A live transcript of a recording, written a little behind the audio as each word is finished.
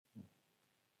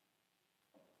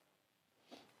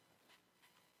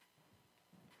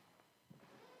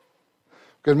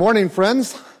Good morning,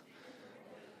 friends.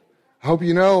 I hope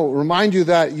remind you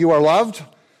that you are loved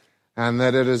and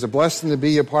that it is a blessing to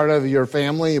be a part of your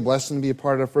family, a blessing to be a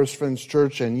part of First Friends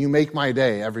Church, and you make my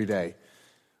day every day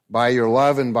by your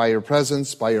love and by your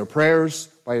presence, by your prayers,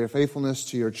 by your faithfulness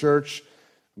to your church,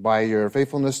 by your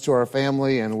faithfulness to our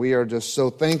family, and we are just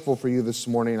so thankful for you this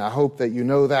morning. I hope that you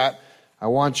know that. I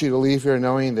want you to leave here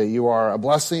knowing that you are a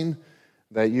blessing,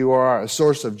 that you are a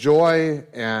source of joy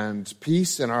and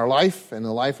peace in our life, in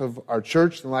the life of our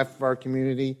church, in the life of our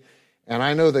community. And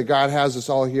I know that God has us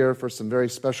all here for some very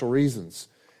special reasons.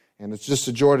 And it's just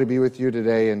a joy to be with you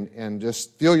today and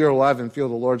just feel your love and feel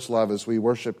the Lord's love as we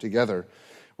worship together.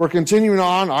 We're continuing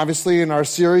on, obviously, in our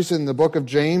series in the book of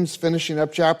James, finishing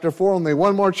up chapter 4. Only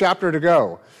one more chapter to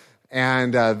go.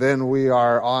 And then we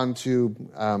are on to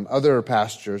other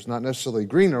pastures, not necessarily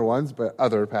greener ones, but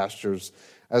other pastures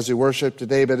as we worship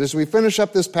today. But as we finish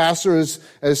up this passage,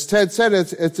 as Ted said,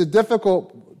 it's a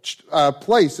difficult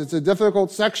place. It's a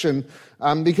difficult section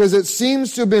because it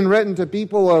seems to have been written to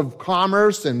people of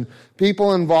commerce and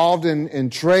people involved in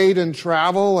trade and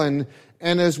travel. And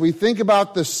as we think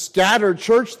about the scattered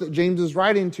church that James is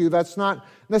writing to, that's not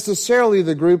necessarily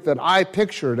the group that I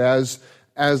pictured as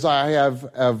I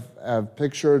have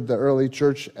pictured the early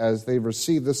church as they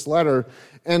received this letter.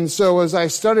 And so as I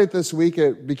studied this week,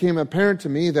 it became apparent to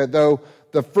me that though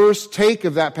the first take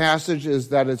of that passage is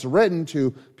that it's written to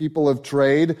people of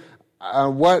trade,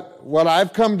 what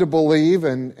I've come to believe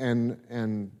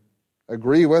and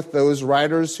agree with those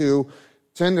writers who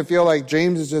tend to feel like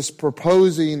James is just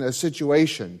proposing a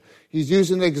situation. He's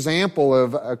using an example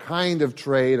of a kind of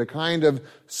trade, a kind of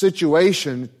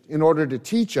situation in order to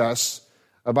teach us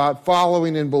about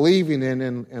following and believing in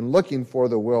and looking for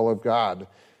the will of God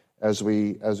as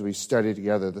we study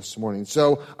together this morning.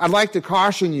 So I'd like to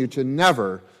caution you to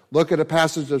never look at a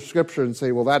passage of Scripture and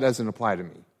say, well, that doesn't apply to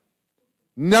me.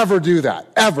 Never do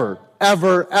that. Ever,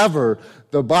 ever, ever.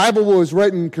 The Bible was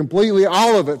written completely,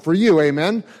 all of it, for you,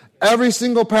 amen? Every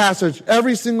single passage,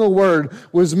 every single word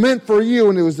was meant for you,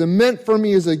 and it was meant for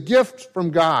me as a gift from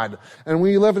God. And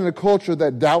we live in a culture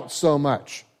that doubts so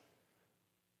much.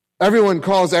 Everyone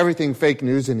calls everything fake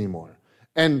news anymore.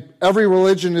 And every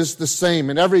religion is the same,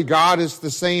 and every God is the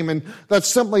same, and that's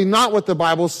simply not what the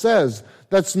Bible says.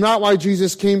 That's not why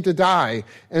Jesus came to die.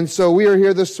 And so we are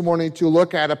here this morning to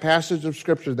look at a passage of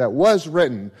Scripture that was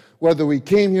written, whether we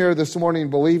came here this morning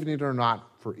believing it or not,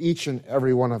 for each and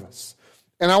every one of us.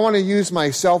 And I want to use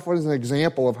myself as an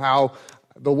example of how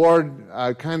the Lord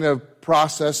kind of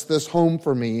processed this home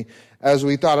for me as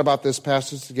we thought about this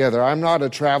passage together. I'm not a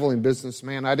traveling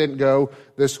businessman. I didn't go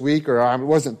this week, or I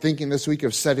wasn't thinking this week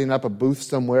of setting up a booth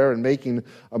somewhere and making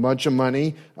a bunch of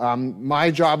money.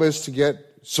 My job is to get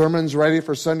sermons ready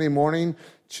for Sunday morning,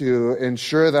 to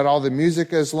ensure that all the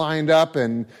music is lined up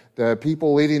and the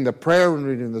people leading the prayer and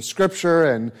reading the Scripture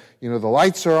and, the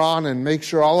lights are on, and make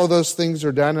sure all of those things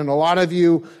are done. And a lot of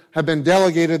you have been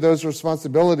delegated those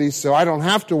responsibilities, so I don't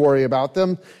have to worry about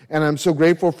them, and I'm so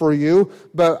grateful for you.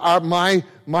 But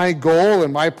my goal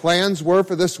and my plans were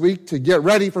for this week to get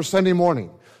ready for Sunday morning.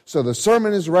 So the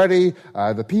sermon is ready,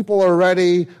 the people are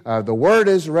ready, the word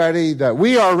is ready, that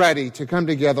we are ready to come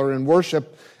together and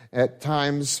worship at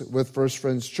times with First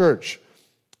Friends Church.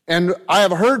 And I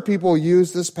have heard people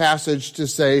use this passage to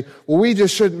say, well, we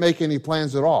just shouldn't make any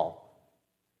plans at all.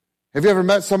 Have you ever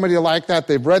met somebody like that?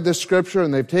 They've read this Scripture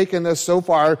and they've taken this so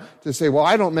far to say, well,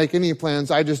 I don't make any plans.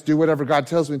 I just do whatever God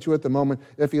tells me to at the moment,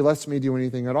 if He lets me do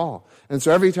anything at all. And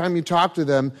so every time you talk to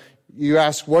them, you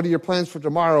ask, what are your plans for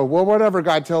tomorrow? Well, whatever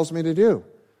God tells me to do.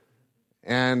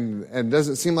 And it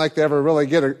doesn't seem like they ever really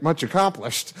get much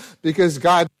accomplished, because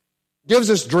God gives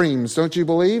us dreams, don't you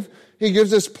believe? He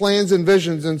gives us plans and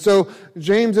visions. And so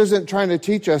James isn't trying to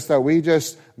teach us that we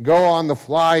just go on the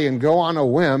fly and go on a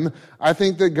whim. I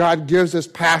think that God gives us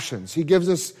passions. He gives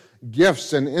us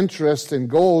gifts and interests and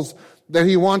goals that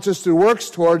He wants us to work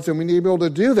towards, and we need to be able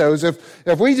to do those.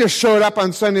 If we just showed up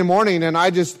on Sunday morning and I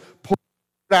just pulled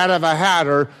it out of a hat,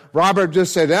 or Robert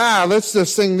just said, let's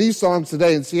just sing these songs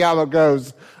today and see how it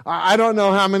goes, I don't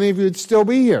know how many of you would still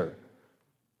be here.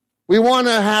 We want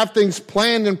to have things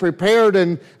planned and prepared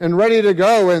and ready to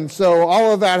go. And so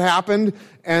all of that happened.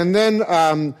 And then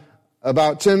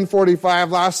about 10:45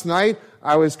 last night,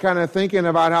 I was kind of thinking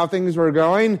about how things were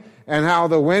going and how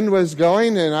the wind was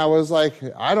going. And I was like,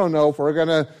 I don't know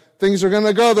if things are going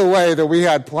to go the way that we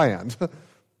had planned.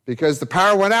 Because the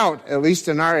power went out, at least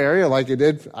in our area, like it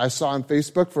did, I saw on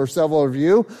Facebook for several of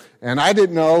you. And I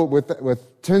didn't know,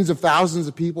 with tens of thousands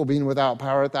of people being without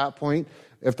power at that point,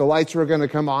 if the lights were going to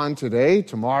come on today,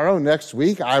 tomorrow, next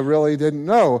week. I really didn't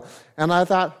know. And I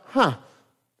thought,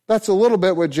 That's a little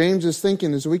bit what James is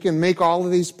thinking, is we can make all of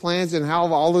these plans and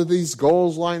have all of these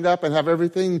goals lined up and have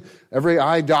everything, every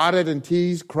I dotted and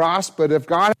T's crossed, but if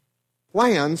God has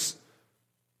plans,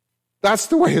 that's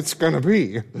the way it's going to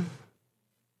be.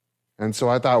 And so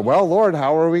I thought, well, Lord,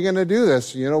 how are we going to do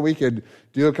this? We could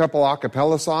do a couple a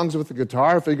cappella songs with the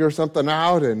guitar, figure something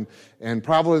out, and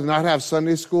probably not have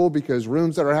Sunday school because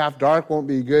rooms that are half dark won't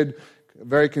be good,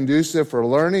 very conducive for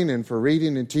learning and for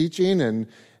reading and teaching.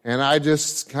 And I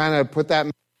just kind of put that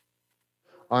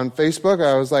on Facebook.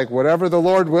 I was like, whatever the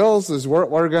Lord wills is what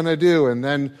we're going to do. And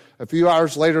then a few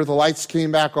hours later, the lights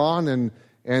came back on,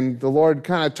 and the Lord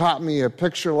kind of taught me a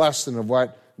picture lesson of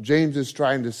what James is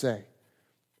trying to say.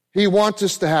 He wants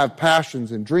us to have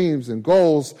passions and dreams and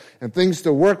goals and things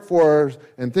to work for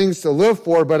and things to live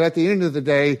for, but at the end of the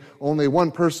day, only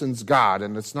one person's God,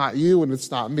 and it's not you and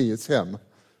it's not me, it's Him.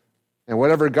 And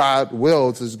whatever God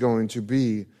wills is going to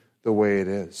be the way it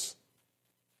is.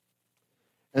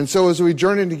 And so as we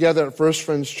journey together at First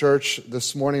Friends Church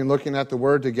this morning, looking at the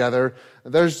Word together,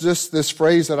 there's just this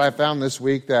phrase that I found this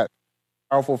week that's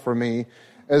powerful for me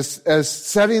as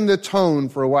setting the tone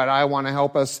for what I want to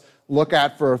help us look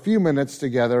at for a few minutes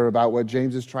together about what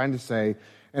James is trying to say.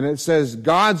 And it says,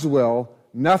 God's will,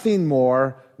 nothing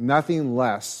more, nothing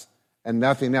less, and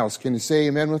nothing else. Can you say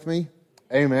amen with me?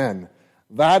 Amen.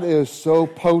 That is so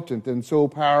potent and so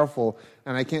powerful.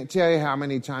 And I can't tell you how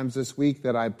many times this week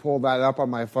that I pulled that up on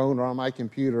my phone or on my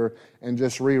computer and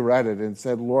just reread it and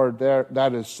said, Lord,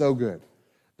 that is so good.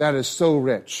 That is so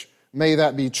rich. May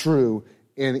that be true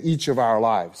in each of our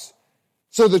lives.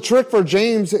 So the trick for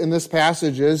James in this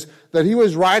passage is that he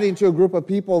was writing to a group of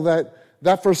people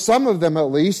that for some of them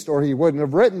at least, or he wouldn't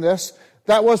have written this,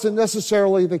 that wasn't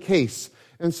necessarily the case.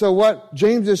 And so what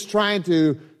James is trying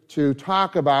to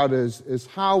talk about is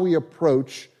how we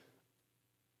approach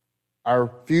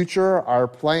our future, our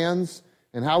plans,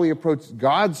 and how we approach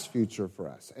God's future for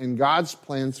us and God's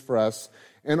plans for us,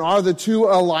 and are the two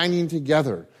aligning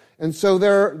together. And so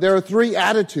there are three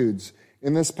attitudes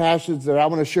in this passage that I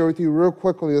want to share with you real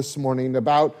quickly this morning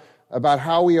about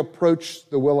how we approach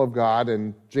the will of God,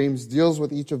 and James deals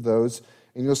with each of those.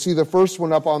 And you'll see the first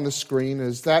one up on the screen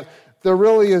is that there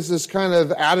really is this kind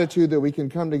of attitude that we can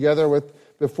come together with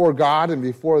before God and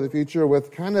before the future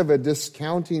with kind of a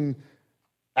discounting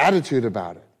attitude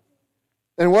about it.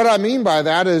 And what I mean by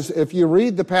that is if you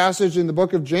read the passage in the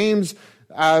book of James,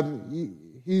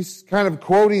 he's kind of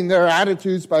quoting their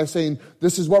attitudes by saying,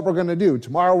 this is what we're going to do.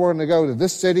 Tomorrow we're going to go to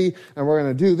this city, and we're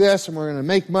going to do this, and we're going to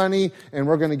make money, and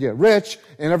we're going to get rich,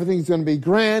 and everything's going to be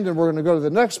grand, and we're going to go to the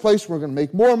next place, and we're going to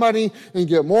make more money, and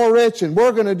get more rich, and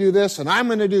we're going to do this, and I'm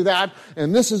going to do that,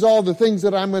 and this is all the things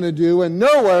that I'm going to do. And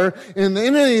nowhere in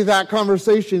any of that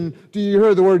conversation do you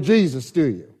hear the word Jesus, do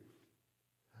you?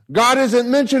 God isn't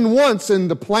mentioned once in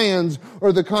the plans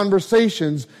or the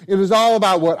conversations. It is all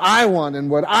about what I want and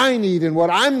what I need and what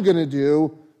I'm going to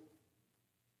do.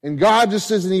 And God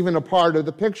just isn't even a part of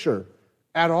the picture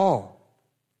at all.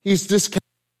 He's discounted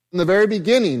in the very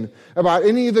beginning about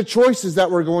any of the choices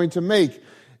that we're going to make.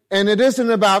 And it isn't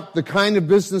about the kind of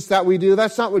business that we do.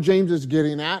 That's not what James is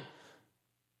getting at.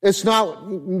 It's not,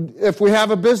 if we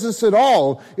have a business at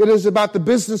all, it is about the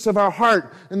business of our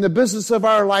heart. And the business of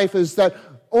our life is that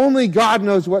only God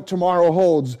knows what tomorrow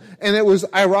holds. And it was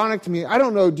ironic to me. I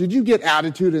don't know, did you get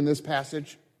attitude in this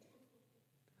passage?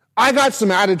 I got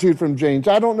some attitude from James.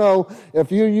 I don't know if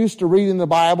you're used to reading the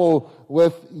Bible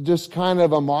with just kind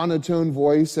of a monotone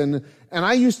voice. And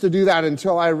I used to do that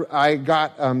until I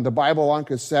got the Bible on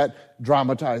cassette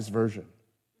dramatized version.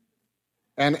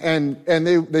 And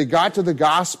they got to the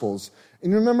Gospels.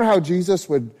 And you remember how Jesus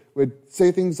would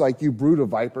say things like, you brood of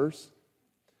vipers?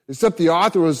 Except the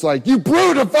author was like, you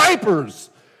brood of vipers!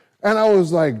 And I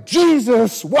was like,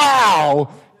 Jesus,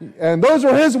 wow! And those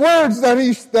are his words that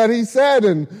he said,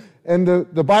 and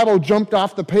the Bible jumped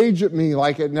off the page at me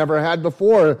like it never had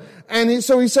before. And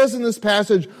so he says in this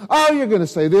passage, oh, you're going to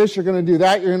say this, you're going to do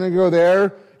that, you're going to go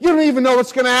there. You don't even know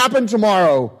what's going to happen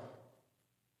tomorrow.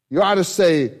 You ought to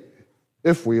say,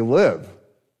 if we live.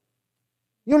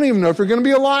 You don't even know if you're going to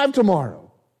be alive tomorrow.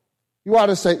 You ought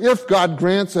to say, if God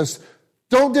grants us.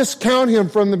 Don't discount him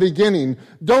from the beginning.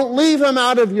 Don't leave him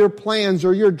out of your plans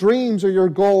or your dreams or your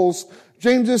goals.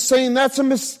 James is saying that's a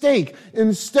mistake.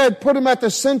 Instead, put him at the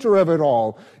center of it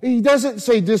all. He doesn't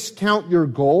say discount your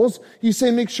goals. He's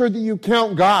saying make sure that you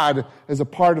count God as a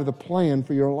part of the plan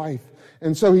for your life.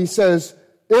 And so he says,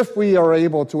 if we are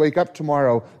able to wake up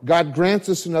tomorrow, God grants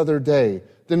us another day,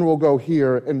 then we'll go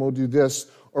here and we'll do this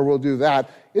or we'll do that.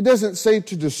 It doesn't say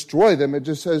to destroy them. It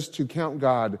just says to count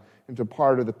God into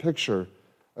part of the picture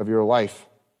of your life.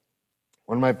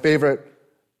 One of my favorite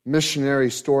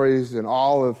missionary stories in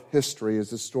all of history is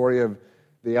the story of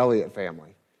the Elliott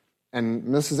family. And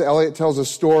Mrs. Elliott tells a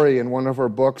story in one of her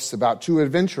books about two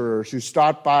adventurers who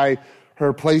stopped by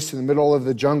her place in the middle of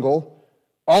the jungle,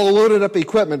 all loaded up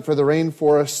equipment for the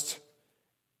rainforest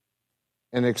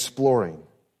and exploring.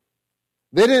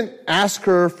 They didn't ask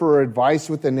her for advice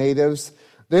with the natives.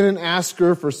 They didn't ask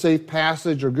her for safe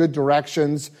passage or good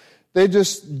directions. They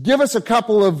just give us a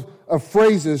couple of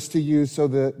phrases to use so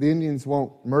that the Indians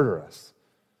won't murder us,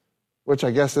 which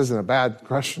I guess isn't a bad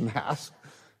question to ask.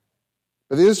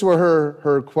 But these were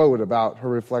her quote about her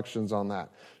reflections on that.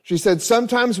 She said,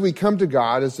 "Sometimes we come to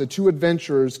God as the two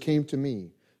adventurers came to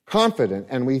me, confident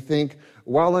and we think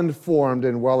well-informed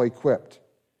and well-equipped.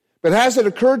 But has it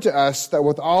occurred to us that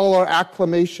with all our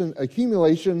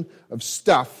accumulation of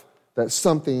stuff, that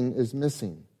something is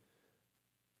missing?"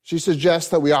 She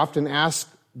suggests that we often ask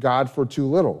God for too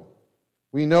little.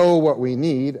 We know what we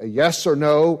need, a yes or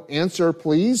no answer,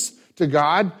 please, to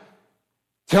God.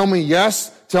 Tell me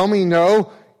yes, tell me no,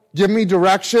 give me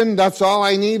direction. That's all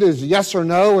I need is yes or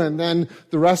no, and then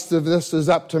the rest of this is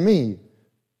up to me.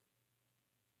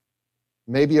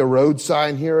 Maybe a road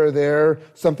sign here or there,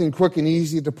 something quick and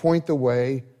easy to point the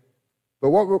way. But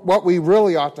what we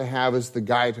really ought to have is the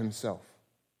guide himself.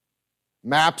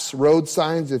 Maps, road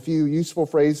signs, a few useful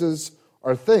phrases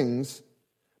are things,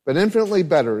 but infinitely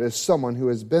better is someone who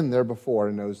has been there before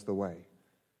and knows the way.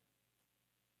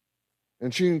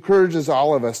 And she encourages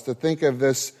all of us to think of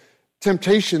this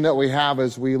temptation that we have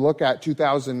as we look at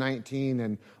 2019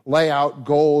 and lay out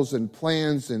goals and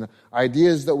plans and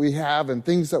ideas that we have and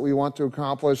things that we want to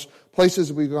accomplish,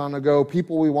 places we want to go,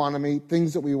 people we want to meet,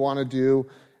 things that we want to do.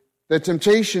 The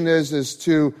temptation is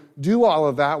to do all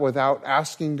of that without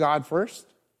asking God first,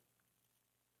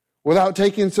 without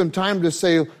taking some time to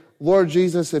say, "Lord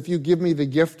Jesus, if you give me the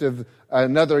gift of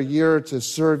another year to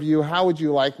serve you, how would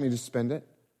you like me to spend it?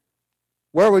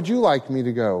 Where would you like me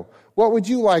to go? What would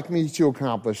you like me to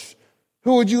accomplish?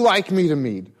 Who would you like me to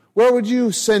meet? Where would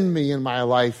you send me in my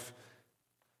life?"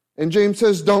 And James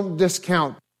says, don't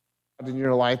discount God in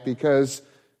your life because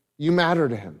you matter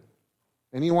to him.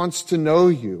 And he wants to know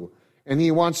you. And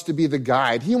he wants to be the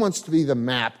guide. He wants to be the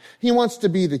map. He wants to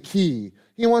be the key.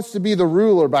 He wants to be the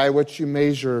ruler by which you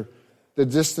measure the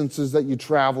distances that you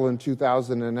travel in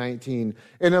 2019.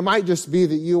 And it might just be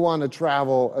that you want to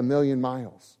travel 1,000,000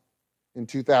 miles in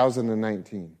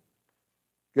 2019.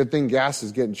 Good thing gas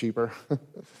is getting cheaper.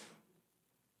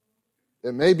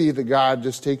 It may be that God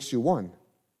just takes you one,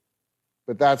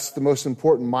 but that's the most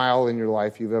important mile in your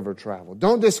life you've ever traveled.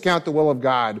 Don't discount the will of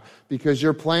God because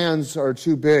your plans are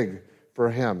too big for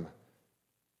him.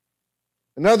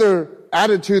 Another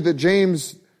attitude that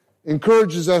James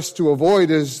encourages us to avoid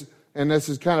is, and this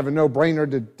is kind of a no-brainer,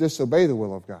 to disobey the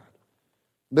will of God.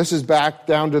 This is back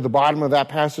down to the bottom of that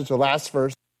passage, the last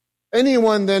verse.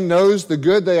 Anyone then knows the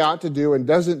good they ought to do and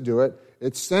doesn't do it,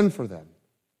 it's sin for them.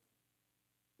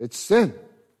 It's sin.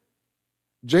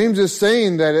 James is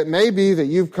saying that it may be that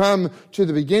you've come to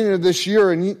the beginning of this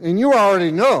year and you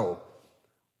already know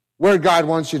where God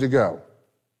wants you to go.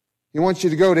 He wants you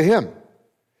to go to him.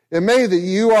 It may that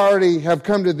you already have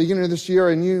come to the beginning of this year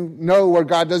and you know where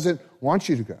God doesn't want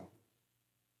you to go.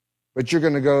 But you're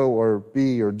going to go or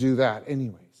be or do that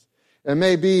anyways. It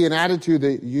may be an attitude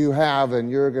that you have and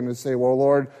you're going to say, "Well,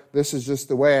 Lord, this is just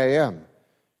the way I am."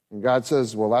 And God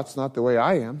says, "Well, that's not the way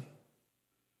I am.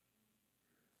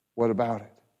 What about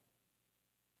it?"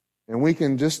 And we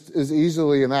can just as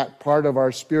easily in that part of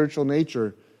our spiritual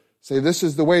nature say, "This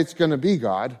is the way it's going to be,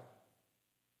 God."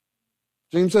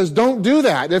 James says, don't do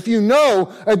that. If you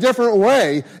know a different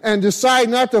way and decide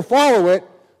not to follow it,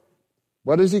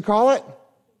 what does he call it?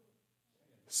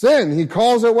 Sin. He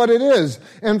calls it what it is.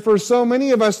 And for so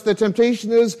many of us, the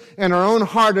temptation is in our own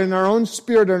heart, in our own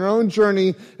spirit, in our own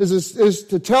journey, is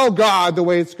to tell God the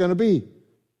way it's going to be.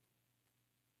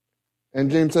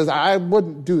 And James says, I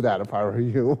wouldn't do that if I were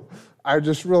you. I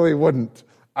just really wouldn't.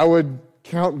 I would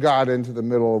count God into the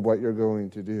middle of what you're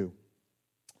going to do.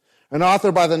 An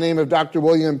author by the name of Dr.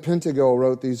 William Pentago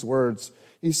wrote these words.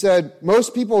 He said,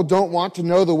 most people don't want to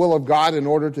know the will of God in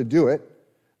order to do it.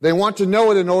 They want to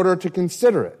know it in order to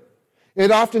consider it.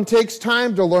 It often takes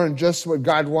time to learn just what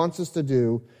God wants us to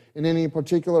do in any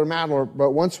particular matter,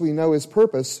 but once we know his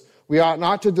purpose, we ought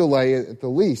not to delay it, at the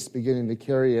least beginning to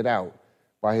carry it out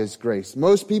by his grace.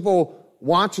 Most people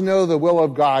want to know the will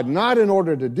of God not in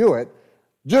order to do it,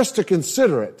 just to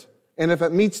consider it. And if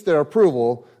it meets their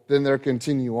approval, then they'll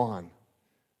continue on.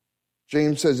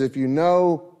 James says, if you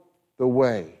know the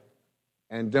way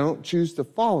and don't choose to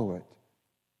follow it,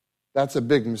 that's a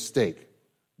big mistake.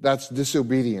 That's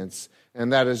disobedience.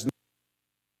 And that is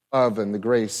of and the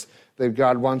grace that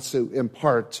God wants to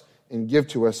impart and give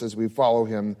to us as we follow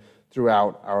him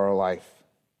throughout our life.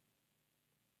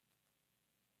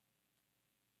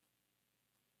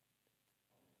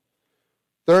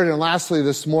 Third and lastly,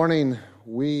 this morning,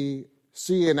 we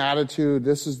see an attitude.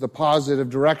 This is the positive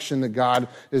direction that God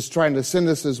is trying to send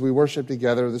us as we worship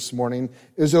together this morning,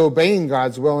 is obeying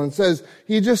God's will. And says,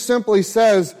 he just simply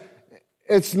says,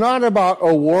 it's not about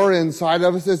a war inside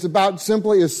of us. It's about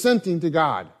simply assenting to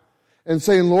God and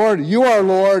saying, Lord, you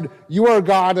are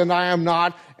God, and I am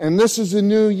not. And this is a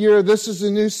new year. This is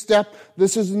a new step.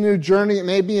 This is a new journey. It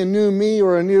may be a new me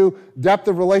or a new depth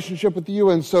of relationship with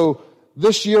you. And so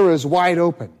this year is wide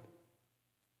open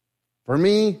for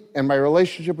me and my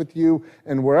relationship with you,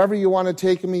 and wherever you want to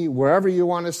take me, wherever you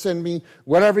want to send me,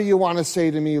 whatever you want to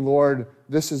say to me, Lord,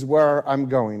 this is where I'm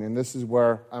going, and this is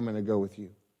where I'm going to go with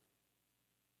you.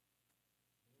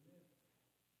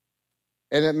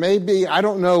 And it may be, I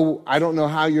don't know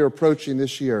how you're approaching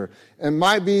this year. It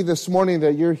might be this morning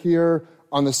that you're here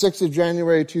on the 6th of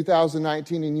January,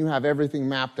 2019, and you have everything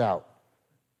mapped out.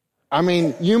 I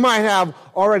mean, you might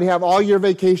already have all your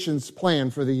vacations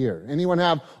planned for the year. Anyone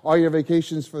have all your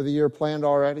vacations for the year planned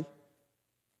already?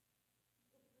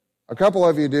 A couple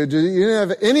of you do. Do you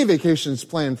have any vacations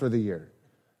planned for the year?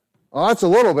 Well, that's a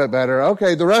little bit better.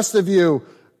 Okay, the rest of you,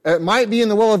 it might be in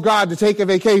the will of God to take a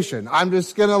vacation. I'm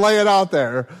just going to lay it out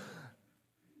there.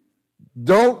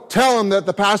 Don't tell them that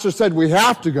the pastor said we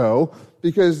have to go,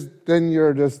 because then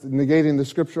you're just negating the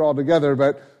scripture altogether.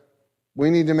 But we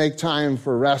need to make time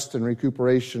for rest and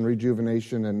recuperation,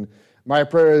 rejuvenation. And my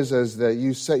prayer is that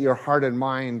you set your heart and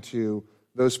mind to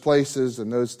those places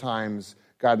and those times.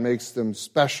 God makes them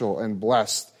special and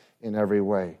blessed in every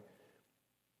way.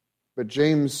 But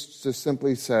James just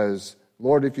simply says,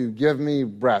 Lord, if you give me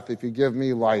breath, if you give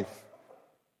me life,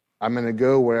 I'm going to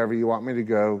go wherever you want me to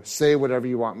go, say whatever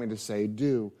you want me to say,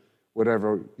 do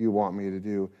whatever you want me to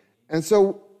do. And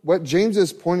so what James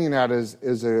is pointing at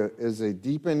is a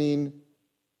deepening,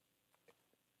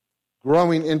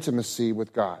 growing intimacy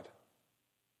with God.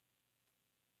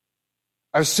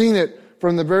 I've seen it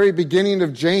from the very beginning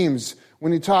of James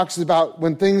when he talks about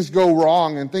when things go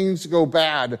wrong and things go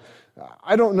bad.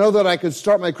 I don't know that I could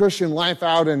start my Christian life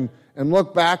out and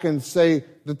look back and say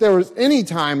that there was any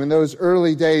time in those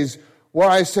early days where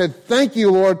I said, thank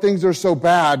you, Lord, things are so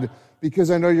bad because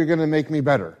I know you're going to make me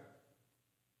better.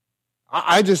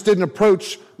 I just didn't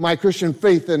approach my Christian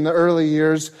faith in the early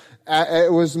years.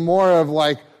 It was more of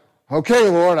like, okay,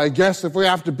 Lord, I guess if we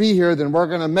have to be here, then we're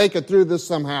going to make it through this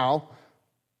somehow.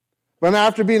 But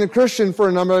after being a Christian for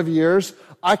a number of years,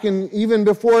 I can, even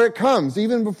before it comes,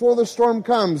 even before the storm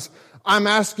comes, I'm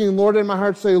asking, Lord, in my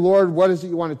heart, say, Lord, what is it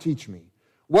you want to teach me?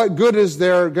 What good is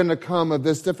there going to come of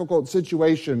this difficult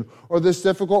situation or this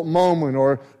difficult moment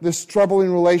or this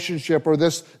troubling relationship or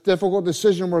this difficult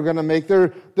decision we're going to make?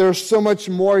 There's so much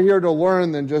more here to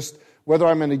learn than just whether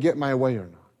I'm going to get my way or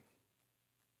not.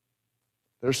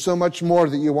 There's so much more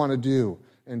that you want to do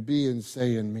and be and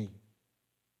say in me.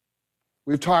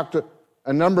 We've talked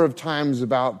a number of times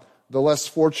about the less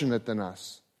fortunate than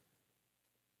us.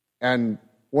 And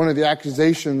one of the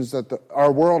accusations that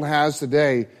our world has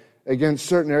today against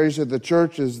certain areas of the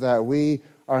church is that we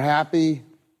are happy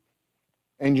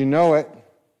and you know it,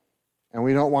 and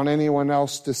we don't want anyone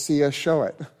else to see us show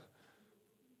it.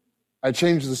 I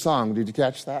changed the song. Did you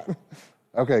catch that?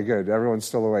 Okay, good. Everyone's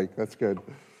still awake. That's good.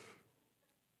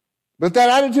 But that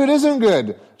attitude isn't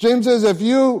good. James says if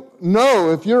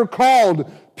you're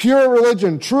called pure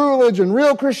religion, true religion,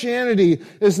 real Christianity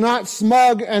is not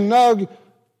smug and nug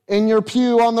in your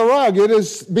pew on the rug. It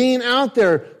is being out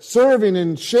there, serving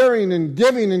and sharing and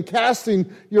giving and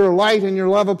casting your light and your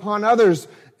love upon others.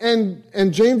 And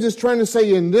James is trying to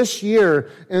say in this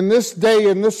year, in this day,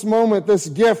 in this moment, this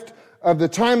gift of the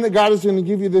time that God is going to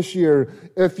give you this year,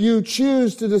 if you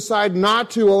choose to decide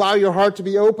not to allow your heart to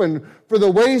be open for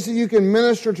the ways that you can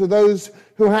minister to those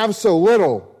who have so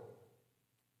little,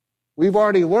 we've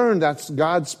already learned that's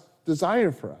God's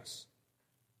desire for us.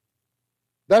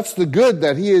 That's the good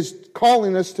that He is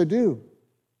calling us to do.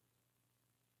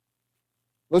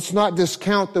 Let's not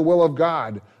discount the will of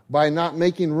God by not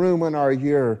making room in our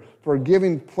year for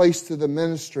giving place to the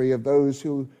ministry of those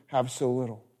who have so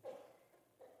little.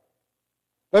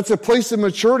 That's a place of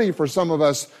maturity for some of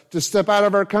us to step out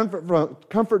of our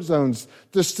comfort zones,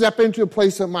 to step into a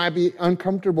place that might be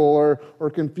uncomfortable or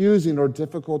confusing or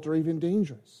difficult or even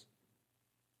dangerous.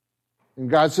 And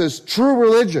God says true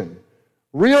religion,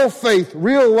 real faith,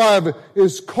 real love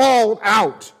is called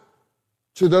out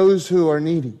to those who are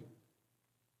needy.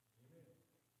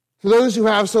 To those who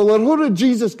have so little. Who did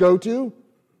Jesus go to?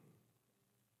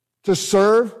 To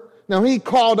serve? Now, he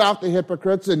called out the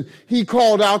hypocrites and he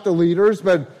called out the leaders,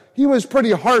 but he was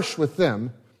pretty harsh with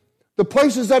them. The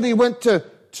places that he went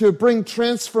to bring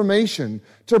transformation,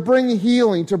 to bring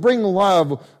healing, to bring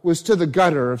love, was to the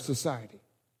gutter of society.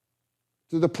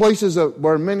 To the places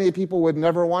where many people would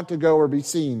never want to go or be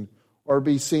seen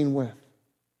with.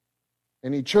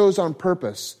 And he chose on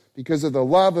purpose, because of the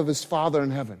love of his Father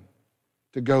in heaven,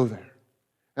 to go there.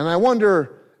 And I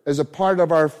wonder, as a part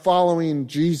of our following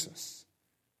Jesus,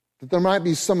 that there might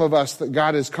be some of us that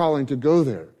God is calling to go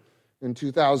there in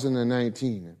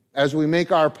 2019. As we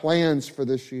make our plans for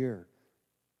this year,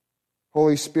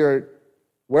 Holy Spirit,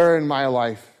 where in my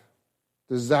life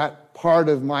does that part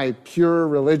of my pure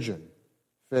religion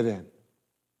fit in?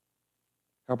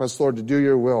 Help us, Lord, to do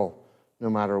your will no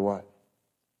matter what.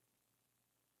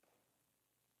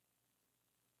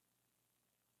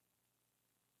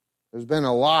 There's been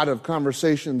a lot of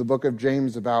conversation in the book of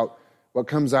James about what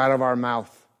comes out of our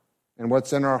mouth and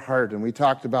what's in our heart. And we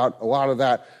talked about a lot of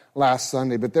that last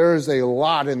Sunday. But there is a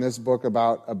lot in this book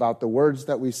about the words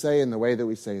that we say and the way that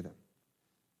we say them.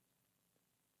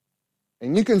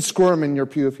 And you can squirm in your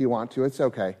pew if you want to. It's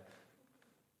okay.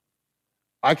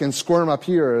 I can squirm up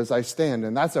here as I stand,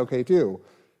 and that's okay too.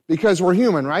 Because we're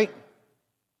human, right?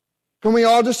 Can we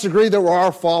all just agree that we're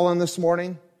all fallen this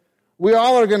morning? We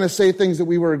all are going to say things that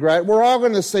we regret. We're all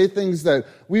going to say things that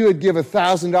we would give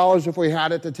 $1,000 if we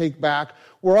had it to take back.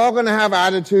 We're all going to have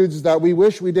attitudes that we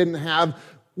wish we didn't have.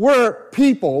 We're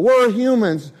people. We're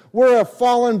humans. We're a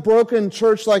fallen, broken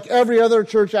church like every other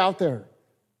church out there.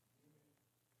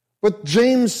 But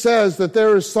James says that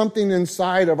there is something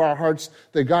inside of our hearts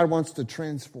that God wants to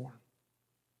transform.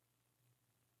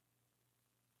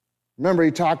 Remember, he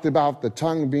talked about the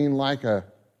tongue being like a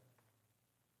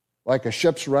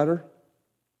ship's rudder.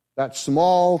 That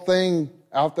small thing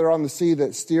out there on the sea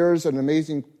that steers an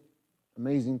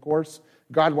amazing course.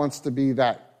 God wants to be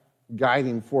that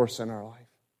guiding force in our life.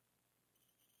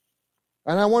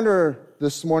 And I wonder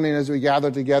this morning as we gather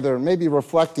together, maybe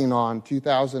reflecting on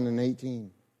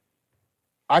 2018,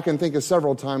 I can think of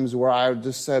several times where I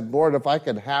just said, Lord, if I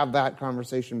could have that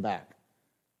conversation back,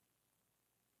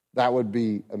 that would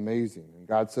be amazing. And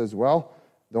God says, well,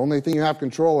 the only thing you have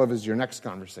control of is your next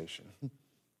conversation.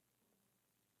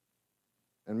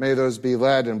 And may those be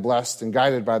led and blessed and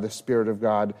guided by the Spirit of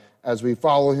God as we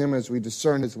follow him, as we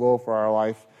discern his will for our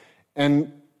life.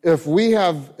 And if we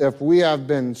have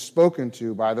been spoken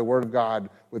to by the Word of God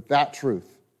with that truth,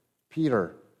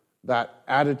 Peter, that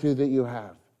attitude that you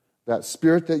have, that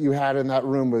spirit that you had in that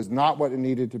room was not what it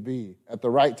needed to be at the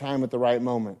right time, at the right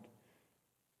moment.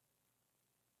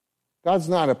 God's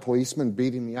not a policeman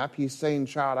beating me up. He's saying,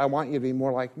 child, I want you to be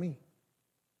more like me.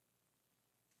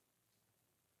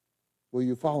 Will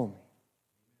you follow me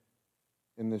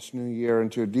in this new year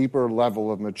into a deeper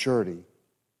level of maturity?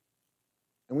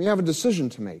 And we have a decision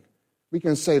to make. We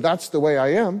can say, that's the way I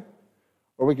am,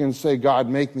 or we can say, God,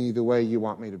 make me the way you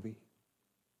want me to be.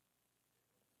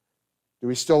 Do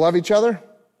we still love each other?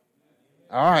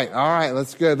 All right,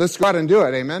 let's go. Let's go out and do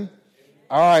it, amen?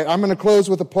 All right, I'm going to close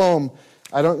with a poem.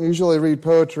 I don't usually read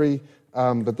poetry,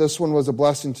 but this one was a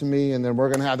blessing to me, and then we're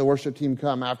going to have the worship team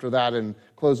come after that and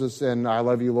close us in, I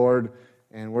love you, Lord,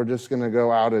 and we're just going to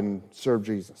go out and serve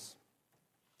Jesus.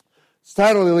 This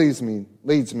title leads me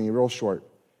real short.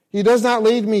 He does not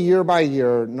lead me year by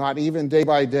year, not even day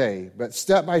by day, but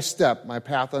step by step my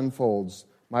path unfolds.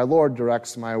 My Lord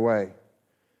directs my way.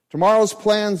 Tomorrow's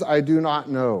plans I do not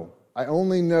know. I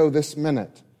only know this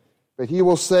minute. But he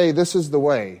will say, this is the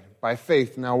way. By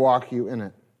faith now walk you in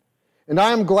it. And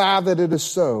I am glad that it is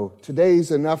so. Today's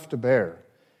enough to bear.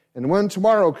 And when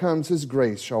tomorrow comes, his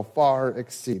grace shall far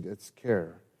exceed its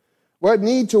care. What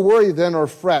need to worry then or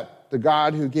fret? The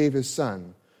God who gave his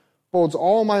Son holds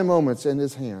all my moments in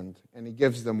his hand, and he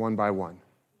gives them one by one.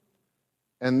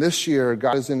 And this year,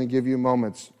 God is going to give you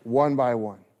moments one by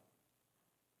one.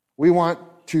 We want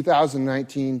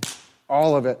 2019,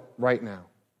 all of it right now.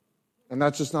 And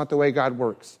that's just not the way God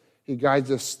works. He guides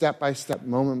us step by step,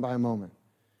 moment by moment.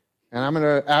 And I'm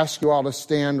going to ask you all to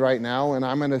stand right now, and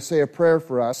I'm going to say a prayer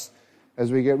for us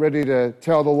as we get ready to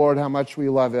tell the Lord how much we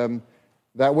love him,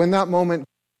 that when that moment,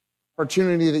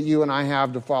 opportunity that you and I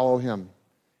have to follow him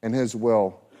and his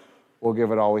will, we'll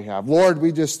give it all we have. Lord,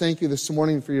 we just thank you this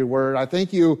morning for your word. I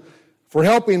thank you for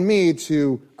helping me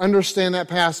to understand that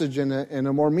passage in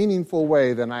a more meaningful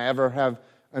way than I ever have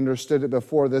understood it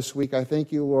before this week. I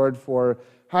thank you, Lord, for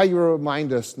how you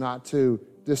remind us not to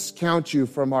discount you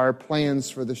from our plans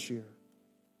for this year.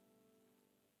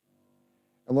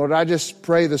 And Lord, I just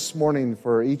pray this morning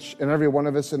for each and every one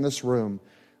of us in this room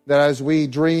that as we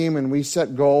dream and we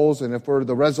set goals, and if we're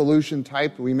the resolution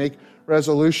type, we make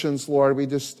resolutions, Lord, we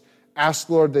just ask,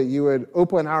 Lord, that you would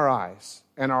open our eyes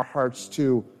and our hearts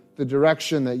to the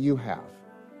direction that you have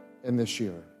in this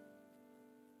year.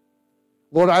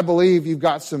 Lord, I believe you've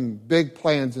got some big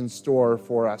plans in store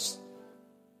for us,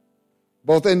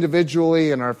 both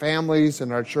individually and our families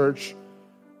and our church.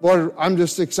 Lord, I'm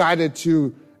just excited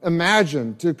to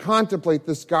imagine, to contemplate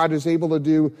this God who's able to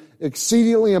do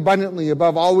exceedingly abundantly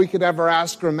above all we could ever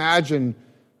ask or imagine,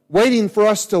 waiting for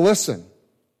us to listen,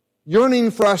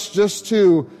 yearning for us just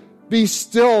to be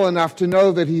still enough to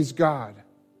know that he's God,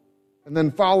 and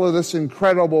then follow this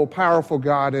incredible, powerful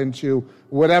God into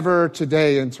whatever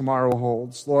today and tomorrow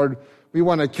holds. Lord, we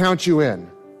want to count you in.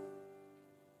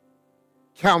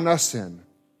 Count us in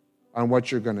on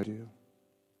what you're going to do.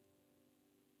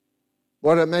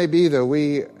 Lord, it may be that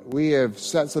we have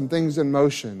set some things in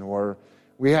motion, or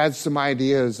we had some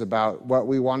ideas about what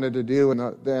we wanted to do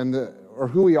or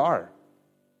who we are.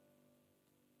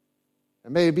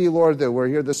 It may be, Lord, that we're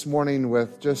here this morning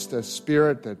with just a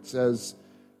spirit that says,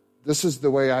 this is the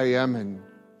way I am, and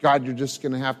God, you're just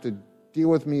going to have to deal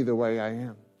with me the way I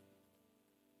am.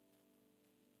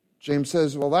 James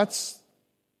says, well, that's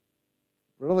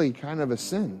really kind of a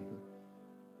sin,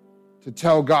 to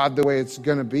tell God the way it's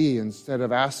going to be instead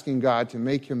of asking God to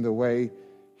make him the way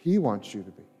he wants you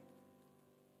to be.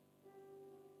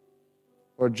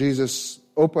 Lord Jesus,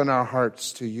 open our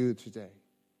hearts to you today.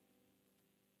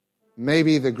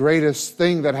 Maybe the greatest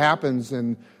thing that happens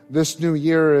in this new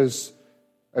year is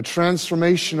a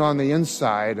transformation on the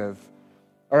inside of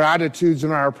our attitudes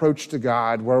and our approach to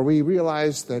God, where we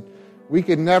realize that we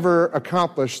could never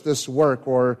accomplish this work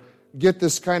or get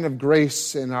this kind of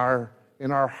grace in our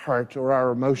heart or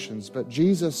our emotions. But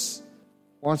Jesus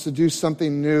wants to do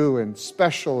something new and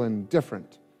special and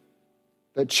different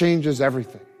that changes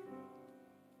everything.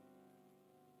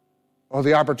 Oh,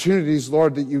 the opportunities,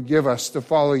 Lord, that you give us to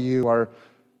follow you are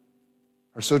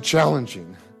so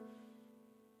challenging.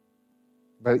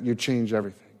 But you change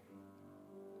everything.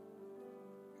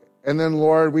 And then,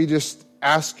 Lord, we just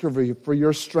ask for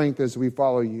your strength as we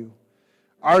follow you.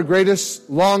 Our greatest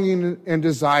longing and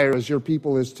desire as your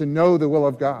people is to know the will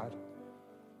of God.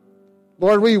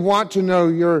 Lord, we want to know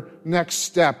your next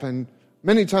step, and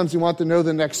many times we want to know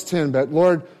the next 10, but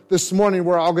Lord, this morning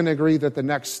we're all going to agree that the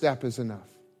next step is enough.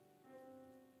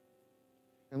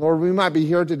 And Lord, we might be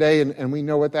here today and we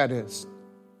know what that is.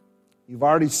 You've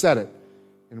already said it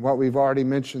in what we've already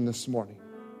mentioned this morning.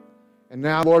 And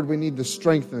now, Lord, we need the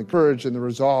strength and the courage and the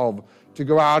resolve to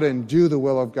go out and do the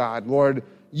will of God. Lord,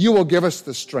 you will give us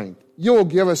the strength. You will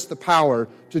give us the power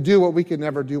to do what we could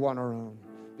never do on our own.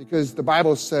 Because the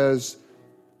Bible says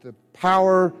the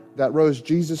power that rose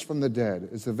Jesus from the dead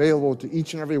is available to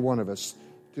each and every one of us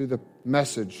through the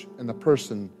message and the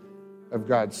person of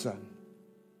God's Son.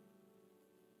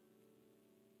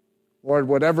 Lord,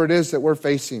 whatever it is that we're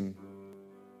facing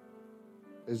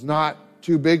is not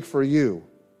too big for you.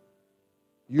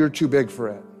 You're too big for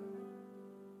it.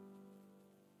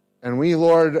 And we,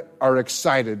 Lord, are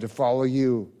excited to follow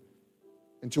you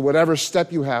into whatever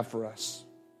step you have for us.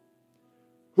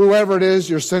 Whoever it is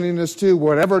you're sending us to,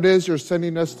 whatever it is you're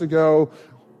sending us to go,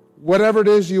 whatever it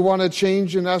is you want to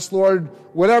change in us, Lord,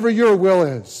 whatever your will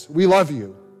is, we love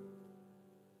you.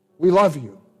 We love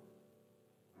you.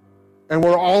 And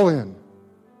we're all in.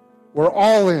 We're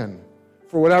all in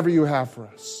for whatever you have for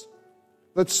us.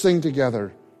 Let's sing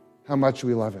together how much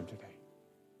we love him today.